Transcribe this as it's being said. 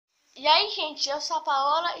E aí, gente, eu sou a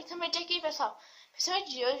Paola e também aqui, pessoal. Pessoal,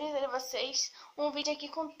 de hoje eu vou trazer vocês um vídeo aqui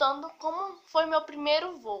contando como foi meu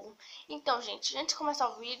primeiro voo. Então, gente, antes de começar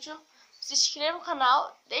o vídeo, se inscreva no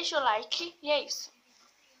canal, deixa o like e é isso.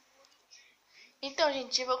 Então,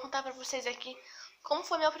 gente, eu vou contar pra vocês aqui como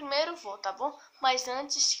foi meu primeiro voo, tá bom? Mas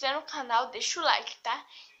antes, se inscreva no canal, deixa o like, tá?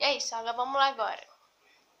 E é isso, agora vamos lá agora.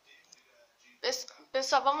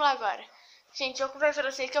 Pessoal, vamos lá agora. Gente, eu conto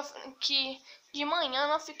pra vocês que de manhã eu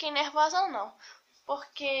não fiquei nervosa não.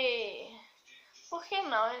 Porque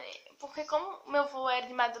não? Porque como meu voo era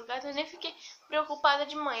de madrugada, eu nem fiquei preocupada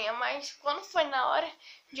de manhã. Mas quando foi na hora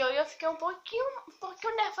de eu fiquei um pouquinho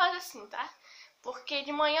nervosa assim, tá? Porque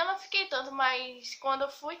de manhã eu não fiquei tanto, mas quando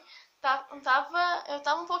eu fui, eu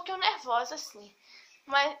tava um pouquinho nervosa assim.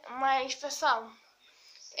 Mas pessoal,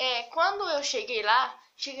 quando eu cheguei lá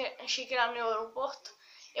no aeroporto,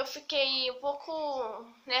 eu fiquei um pouco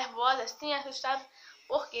nervosa, assim, assustada,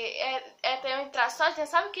 porque é pra eu entrar sozinha,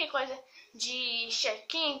 sabe que coisa de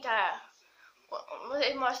check-in, tá?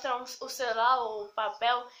 Vocês mostram o celular, o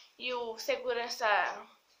papel e o segurança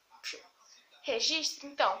registra.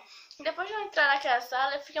 Então, depois de eu entrar naquela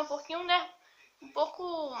sala, eu fiquei um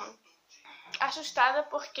pouco assustada,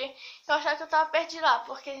 porque eu achava que eu tava perto de lá,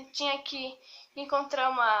 porque tinha que encontrar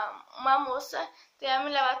uma moça que ia me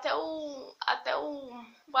levar até o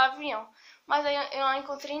avião. Mas aí eu não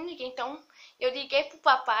encontrei ninguém, então eu liguei pro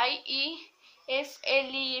papai e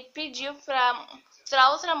ele pediu pra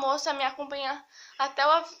outra moça me acompanhar até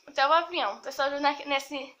o avião. Pessoal,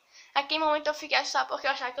 naquele momento eu fiquei assustada porque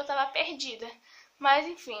eu achava que eu tava perdida. Mas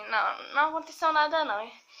enfim, não aconteceu nada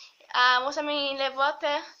não. A moça me levou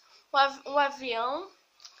até o avião,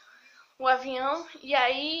 e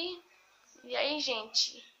aí,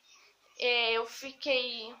 gente, eu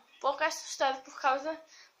fiquei um pouco assustada por causa...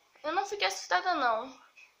 Eu não fiquei assustada, não.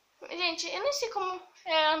 Gente, eu nem sei como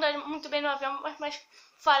andar muito bem no avião, mas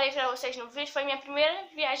falei pra vocês no vídeo, foi minha primeira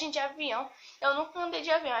viagem de avião. Eu nunca andei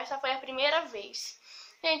de avião, essa foi a primeira vez.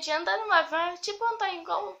 Gente, andar no avião é tipo andar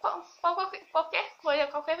igual qualquer coisa,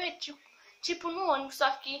 qualquer vez, tipo no ônibus,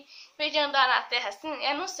 só que em vez de andar na terra assim,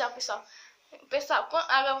 é no céu, pessoal. Pessoal,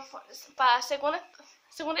 agora para a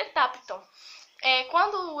segunda etapa, então.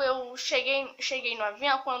 Quando eu cheguei no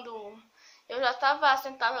avião, quando eu já estava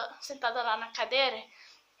sentada lá na cadeira,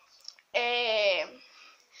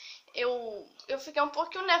 eu fiquei um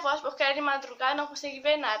pouquinho nervosa porque era de madrugada e não consegui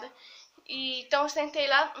ver nada. Então eu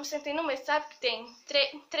sentei no meio, sabe que tem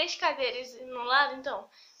três cadeiras no lado, então,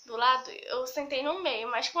 do lado, eu sentei no meio,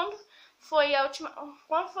 mas quando foi a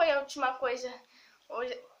última coisa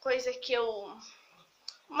que eu...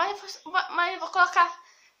 Mas eu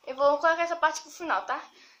vou colocar essa parte pro final, tá?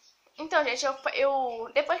 Então, gente,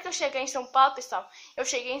 depois que eu cheguei em São Paulo, pessoal, eu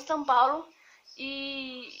cheguei em São Paulo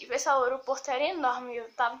e pessoal, o aeroporto era enorme,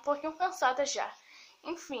 eu tava um pouquinho cansada já.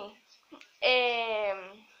 Enfim,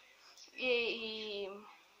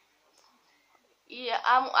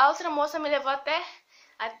 a outra moça me levou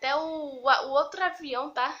até o outro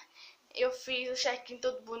avião, tá? Eu fiz o check-in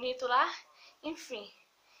todo bonito lá, enfim.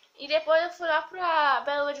 E depois eu fui lá pra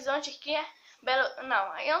Belo Horizonte, que é...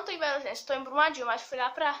 Não, eu não tô em Belo Horizonte, estou em Brumadinho, mas fui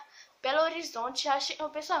lá pra Belo Horizonte.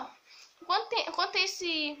 Pessoal,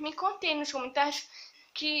 me contei nos comentários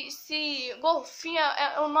que se Golfinho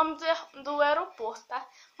é o nome do aeroporto, tá?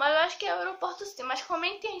 Mas eu acho que é o aeroporto sim, mas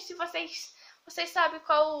comentem aí se vocês sabem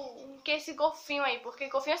que é esse golfinho aí, porque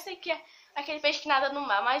golfinho eu sei que é aquele peixe que nada no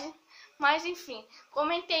mar, mas enfim,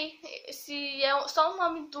 comentei se é só o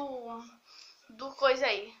nome do coisa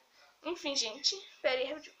aí. Enfim, gente,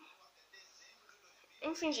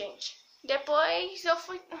 depois eu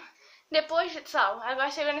fui... Depois, pessoal, agora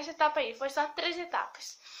chegando nessa etapa aí, foi só 3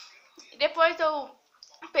 etapas. Depois eu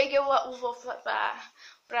peguei o voo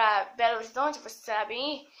pra Belo Horizonte, vocês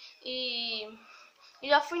sabem, e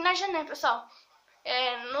já fui na janela, pessoal.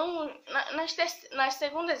 Nas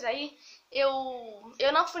segundas aí, eu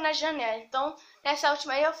não fui na janela, então nessa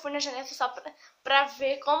última aí eu fui na janela só pra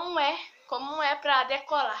ver como é pra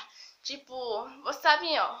decolar. Tipo, vocês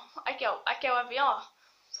sabem, ó, aqui é o avião, ó.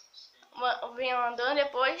 O avião andando,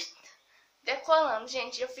 depois decolando.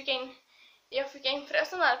 Gente, eu fiquei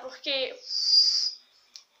impressionada, porque,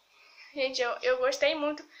 gente, eu gostei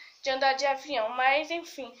muito de andar de avião, mas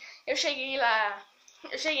enfim, eu cheguei lá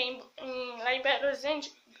em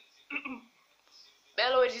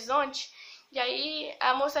Belo Horizonte, e aí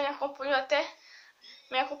a moça me acompanhou até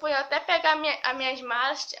pegar as minhas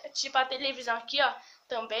malas, tipo a televisão aqui, ó,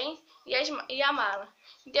 também, e a mala.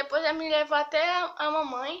 E depois ela me levou até a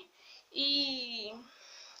mamãe e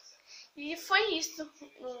foi isso.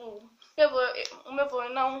 O meu voo, eu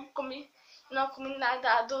não comi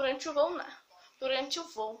nada durante o voo, não. Durante o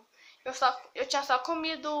voo. Eu tinha só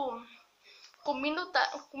comido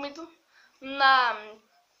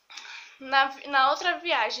na, na outra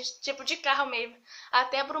viagem, tipo de carro mesmo,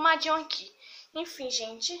 até Brumadinho aqui. Enfim,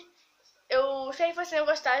 gente, eu espero que vocês tenham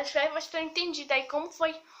gostado, espero que vocês tenham entendido aí como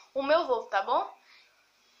foi o meu voo, tá bom?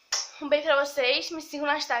 Um beijo pra vocês, me sigam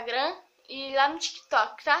no Instagram e lá no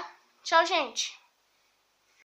TikTok, tá? Tchau, gente!